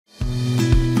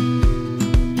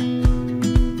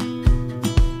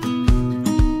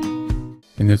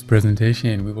this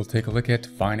presentation, we will take a look at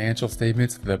financial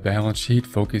statements, the balance sheet,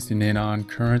 focusing in on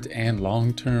current and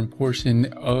long-term portion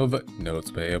of notes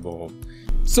payable.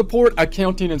 Support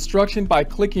accounting instruction by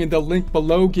clicking the link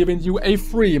below, giving you a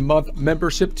free month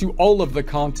membership to all of the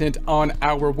content on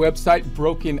our website,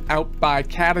 broken out by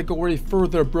category,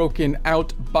 further broken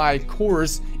out by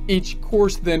course. Each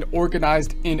course then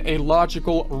organized in a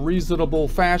logical, reasonable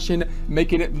fashion,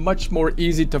 making it much more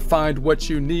easy to find what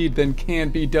you need than can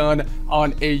be done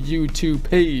on a YouTube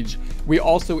page. We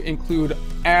also include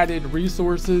added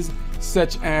resources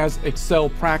such as Excel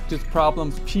practice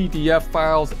problems, PDF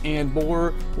files, and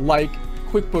more, like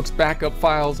QuickBooks backup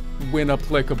files when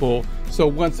applicable. So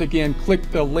once again, click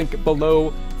the link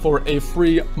below for a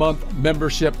free month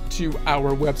membership to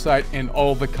our website and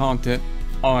all the content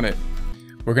on it.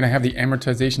 We're going to have the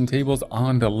amortization tables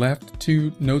on the left,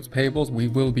 two notes payables we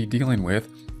will be dealing with.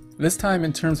 This time,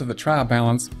 in terms of the trial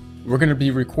balance, we're going to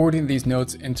be recording these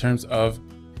notes in terms of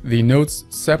the notes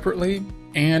separately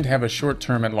and have a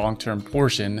short-term and long-term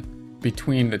portion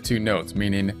between the two notes,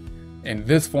 meaning in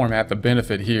this format, the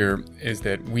benefit here is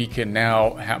that we can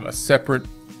now have a separate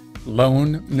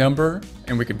loan number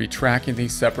and we can be tracking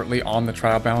these separately on the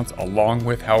trial balance along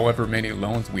with however many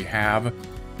loans we have,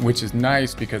 which is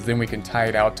nice because then we can tie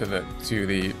it out to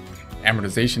the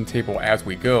amortization table as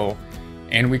we go.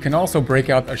 And we can also break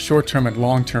out a short-term and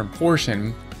long-term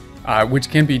portion, which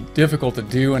can be difficult to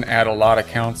do and add a lot of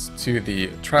counts to the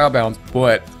trial balance,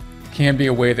 but can be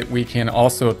a way that we can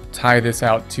also tie this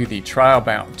out to the trial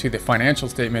balance, to the financial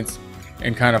statements,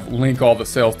 and kind of link all the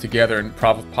cells together and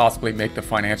possibly make the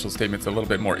financial statements a little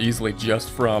bit more easily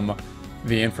just from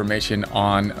the information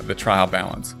on the trial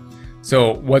balance.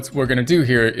 So what we're going to do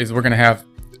here is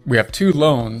we have two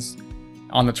loans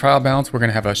on the trial balance. We're going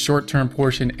to have a short-term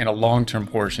portion and a long-term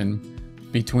portion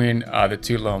between the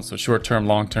two loans. So short-term,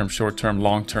 long-term, short-term,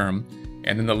 long-term.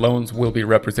 And then the loans will be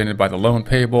represented by the loan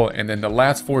payable. And then the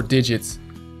last four digits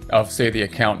of, say, the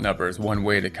account number is one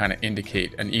way to kind of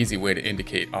indicate, an easy way to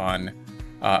indicate on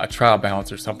a trial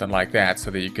balance or something like that, so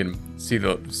that you can see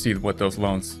what those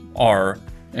loans are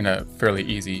in a fairly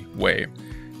easy way.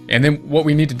 And then what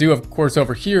we need to do, of course,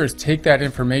 over here is take that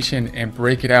information and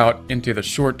break it out into the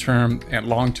short-term and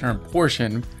long-term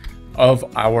portion of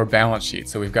our balance sheet.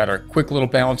 So we've got our quick little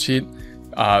balance sheet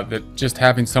that just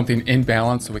having something in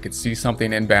balance so we could see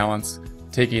something in balance,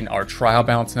 taking our trial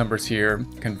balance numbers here,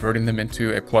 converting them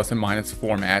into a plus and minus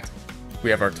format. We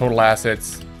have our total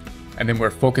assets, and then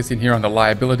we're focusing here on the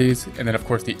liabilities, and then of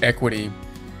course the equity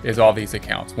is all these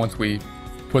accounts. Once we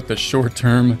put the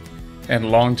short-term and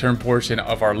long-term portion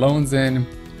of our loans in,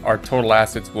 our total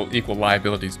assets will equal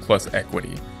liabilities plus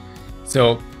equity.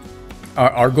 So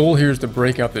our goal here is to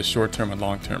break out this short-term and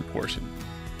long-term portion.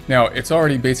 Now, it's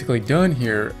already basically done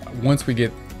here once we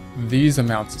get these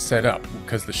amounts set up,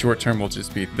 because the short-term will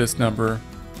just be this number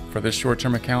for this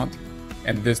short-term account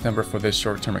and this number for this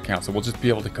short-term account. So we'll just be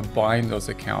able to combine those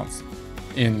accounts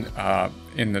in the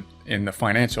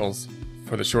financials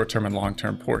for the short-term and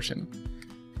long-term portion.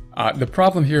 The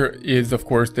problem here is, of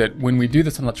course, that when we do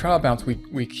this on the trial balance,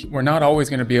 we're not always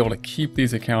going to be able to keep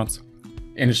these accounts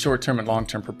in a short-term and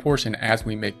long-term proportion as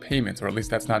we make payments, or at least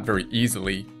that's not very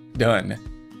easily done,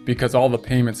 because all the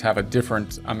payments have a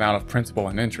different amount of principal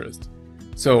and interest.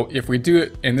 So if we do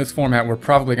it in this format, we're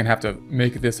probably going to have to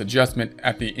make this adjustment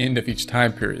at the end of each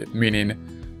time period,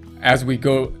 meaning as we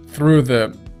go through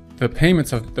the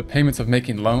payments of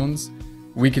making loans,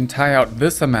 we can tie out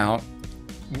this amount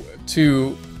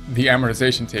to the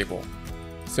amortization table.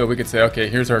 So we could say, okay,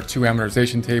 here's our two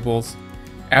amortization tables.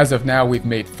 As of now, we've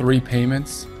made 3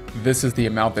 payments. This is the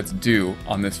amount that's due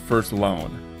on this first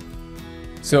loan.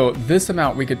 So this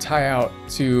amount we could tie out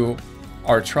to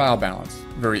our trial balance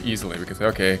very easily. We could say,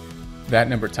 okay, that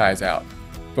number ties out.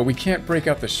 But we can't break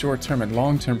out the short-term and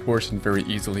long-term portion very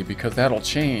easily because that'll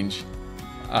change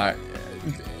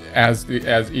as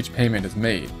each payment is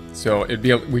made. So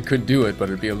we could do it, but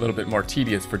it'd be a little bit more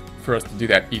tedious for us to do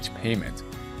that each payment.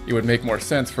 It would make more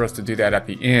sense for us to do that at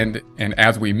the end, and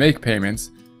as we make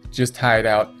payments, just tie it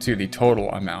out to the total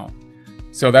amount.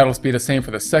 So that'll be the same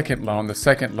for the second loan. The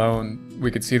second loan,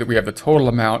 we could see that we have the total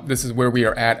amount. This is where we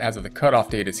are at as of the cutoff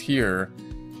date is here,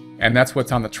 and that's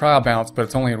what's on the trial balance, but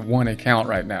it's only in one account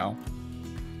right now.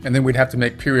 And then we'd have to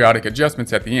make periodic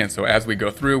adjustments at the end. So as we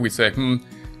go through, we say,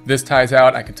 this ties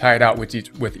out. I can tie it out with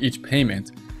each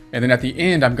payment. And then at the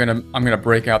end, I'm gonna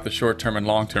break out the short-term and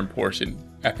long-term portion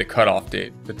at the cutoff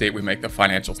date, the date we make the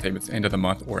financial statements, end of the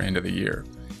month or end of the year.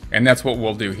 And that's what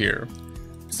we'll do here.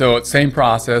 So same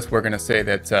process, we're gonna say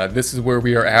that this is where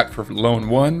we are at for loan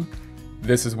 1.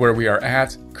 This is where we are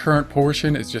at. Current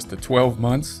portion is just the 12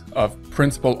 months of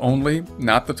principal only,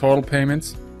 not the total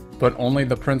payments, but only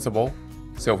the principal.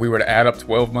 So if we were to add up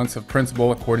 12 months of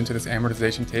principal according to this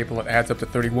amortization table, it adds up to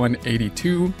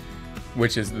 $31.82,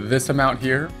 which is this amount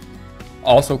here.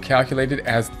 Also calculated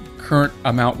as current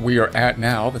amount we are at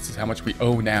now. This is how much we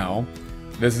owe now.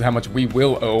 This is how much we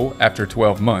will owe after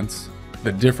 12 months.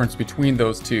 The difference between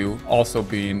those two also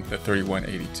being the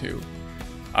 $31.82.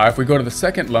 If we go to the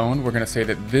second loan, we're going to say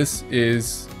that this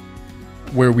is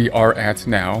where we are at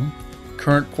now.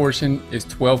 Current portion is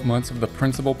 12 months of the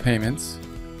principal payments,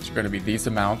 which are going to be these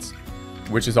amounts,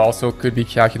 which is also could be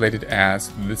calculated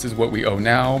as this is what we owe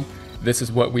now. This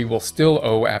is what we will still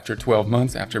owe after 12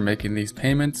 months after making these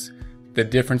payments. The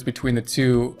difference between the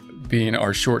two being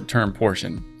our short-term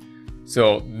portion.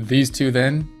 So these two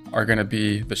then are going to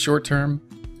be the short-term.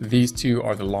 These two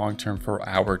are the long-term for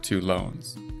our two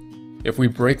loans. If we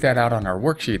break that out on our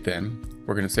worksheet then,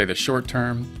 we're going to say the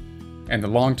short-term and the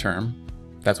long-term.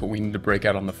 That's what we need to break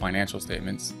out on the financial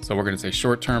statements. So we're going to say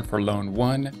short-term for loan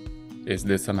 1 is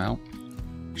this amount.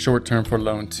 Short-term for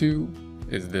loan 2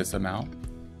 is this amount.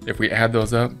 If we add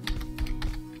those up,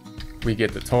 we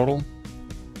get the total.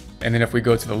 And then if we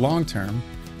go to the long-term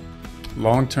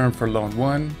for loan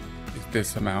 1 is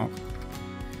this amount.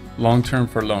 Long-term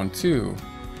for loan 2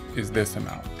 is this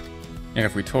amount. And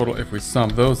if we sum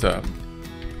those up,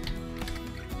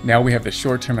 now we have the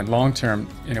short-term and long-term,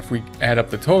 and if we add up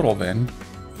the total then,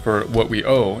 for what we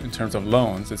owe in terms of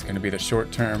loans, it's going to be the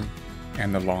short-term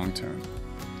and the long-term.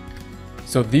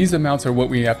 So these amounts are what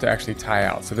we have to actually tie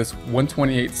out. So this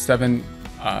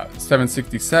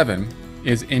 $128,767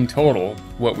 is in total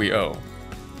what we owe.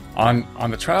 On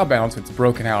the trial balance, it's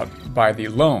broken out by the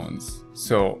loans.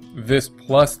 So this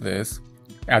plus this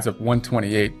adds up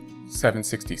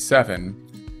 $128,767.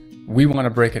 We want to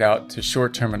break it out to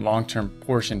short-term and long-term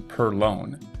portion per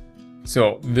loan.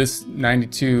 So this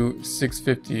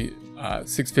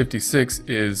 $92,656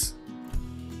 is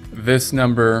this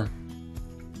number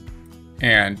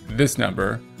and this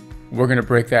number. We're going to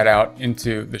break that out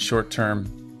into the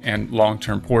short-term and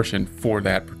long-term portion for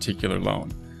that particular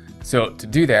loan. So to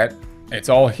do that, it's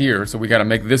all here. So we got to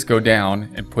make this go down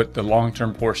and put the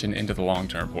long-term portion into the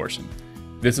long-term portion.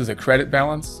 This is a credit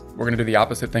balance. We're going to do the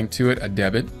opposite thing to it, a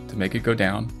debit, to make it go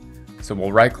down. So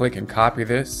we'll right-click and copy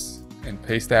this and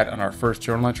paste that on our first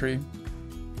journal entry.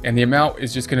 And the amount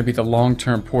is just going to be the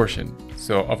long-term portion,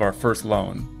 so of our first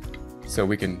loan. So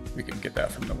we can get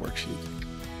that from the worksheet.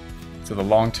 So the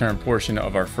long-term portion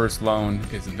of our first loan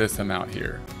is this amount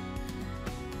here.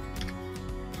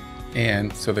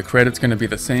 And so the credit's going to be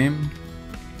the same.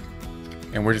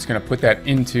 And we're just going to put that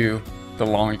into the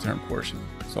long-term portion.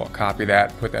 So I'll copy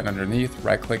that, put that underneath,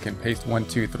 right-click and paste 1,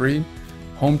 2, 3.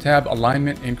 Home tab,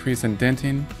 alignment, increase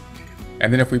indenting.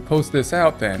 And then if we post this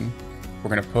out then, we're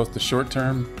going to post the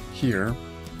short-term here.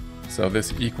 So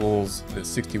this equals the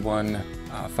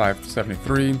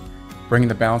 61,573, bringing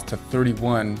the balance to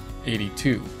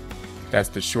 3182. That's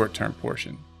the short-term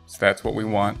portion. So that's what we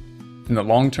want. In the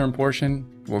long-term portion,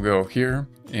 we'll go here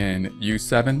in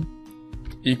U7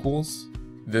 equals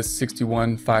this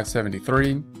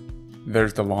 61,573.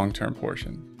 There's the long-term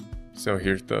portion. So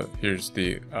here's the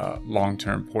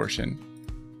long-term portion.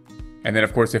 And then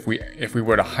of course, if we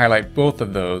were to highlight both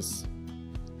of those,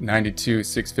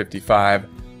 92,655,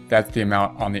 that's the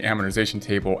amount on the amortization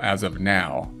table as of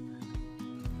now.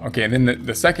 Okay, and then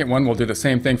the second one, we'll do the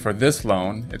same thing for this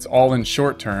loan. It's all in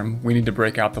short term. We need to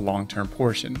break out the long-term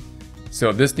portion.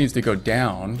 So this needs to go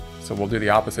down. So we'll do the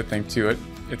opposite thing to it.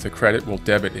 It's a credit, we'll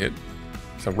debit it.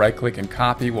 So right-click and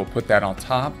copy, we'll put that on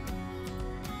top.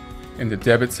 In the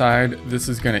debit side, this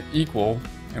is going to equal,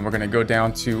 and we're going to go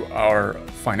down to our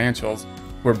financials.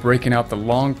 We're breaking out the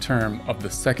long term of the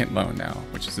second loan now,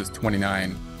 which is this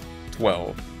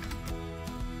 2912.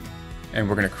 And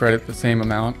we're going to credit the same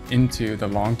amount into the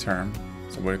long term.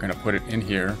 So we're going to put it in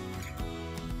here.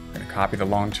 We're going to copy the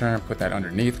long term, put that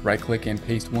underneath, right click and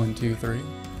paste 1, 2, 3.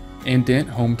 Indent,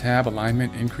 home tab,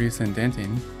 alignment, increase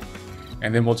indenting.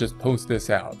 And then we'll just post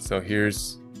this out. So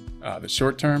here's the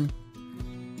short term.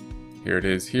 Here it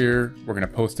is here. We're going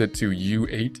to post it to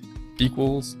U8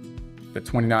 equals the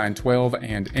 2912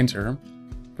 and enter.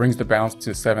 Brings the balance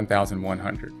to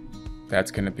 7,100. That's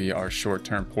going to be our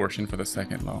short-term portion for the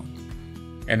second loan.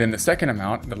 And then the second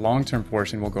amount, the long-term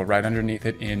portion, will go right underneath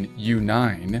it in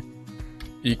U9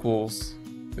 equals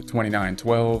the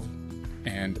 2912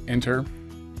 and enter.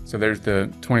 So there's the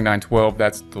 2912,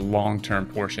 that's the long-term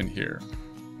portion here.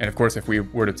 And of course, if we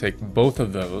were to take both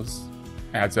of those,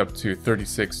 adds up to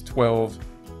 3612.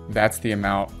 That's the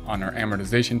amount on our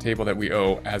amortization table that we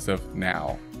owe as of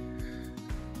now.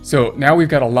 So now we've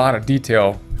got a lot of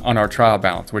detail on our trial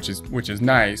balance, which is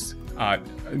nice.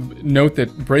 Note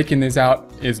that breaking this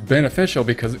out is beneficial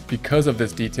because of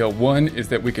this detail. One is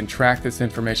that we can track this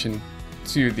information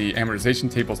to the amortization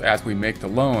tables as we make the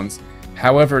loans.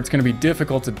 However, it's going to be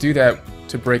difficult to do that,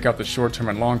 to break out the short-term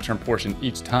and long-term portion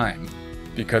each time,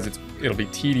 because it'll be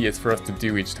tedious for us to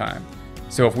do each time.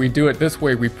 So if we do it this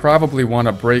way, we probably want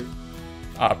to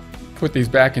put these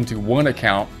back into one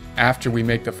account after we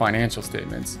make the financial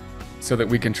statements, so that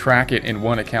we can track it in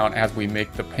one account as we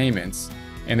make the payments,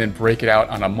 and then break it out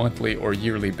on a monthly or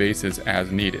yearly basis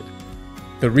as needed.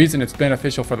 The reason it's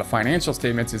beneficial for the financial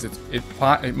statements is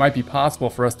it might be possible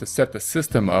for us to set the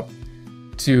system up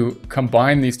to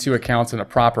combine these two accounts in a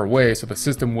proper way, so the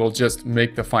system will just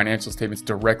make the financial statements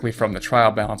directly from the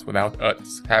trial balance without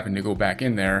us having to go back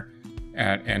in there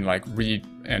and like read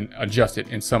and adjust it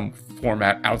in some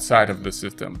format outside of the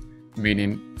system.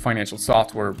 Meaning financial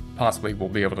software possibly will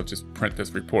be able to just print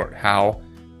this report. How?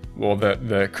 Well,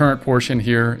 the current portion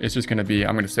here is just going to be,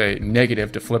 I'm going to say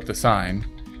negative to flip the sign.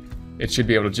 It should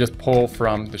be able to just pull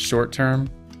from the short term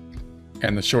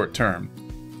and the short term.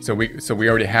 So we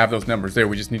already have those numbers there.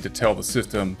 We just need to tell the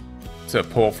system to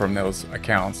pull from those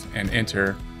accounts and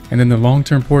enter. And then the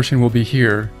long-term portion will be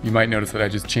here. You might notice that I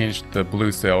just changed the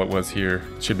blue cell. It was here,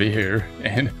 it should be here.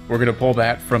 And we're gonna pull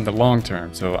that from the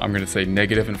long-term. So I'm gonna say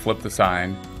negative and flip the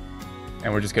sign.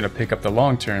 And we're just gonna pick up the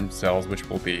long-term cells, which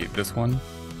will be this one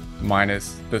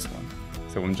minus this one.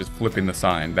 So I'm just flipping the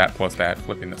sign, that plus that,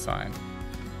 flipping the sign.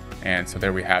 And so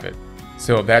there we have it.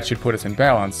 So that should put us in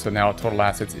balance. So now total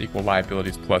assets equal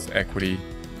liabilities plus equity.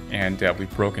 And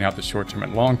we've broken out the short-term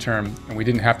and long-term, and we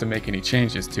didn't have to make any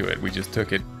changes to it. We just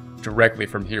took it directly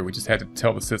from here. We just had to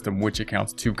tell the system which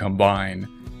accounts to combine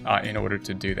in order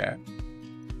to do that.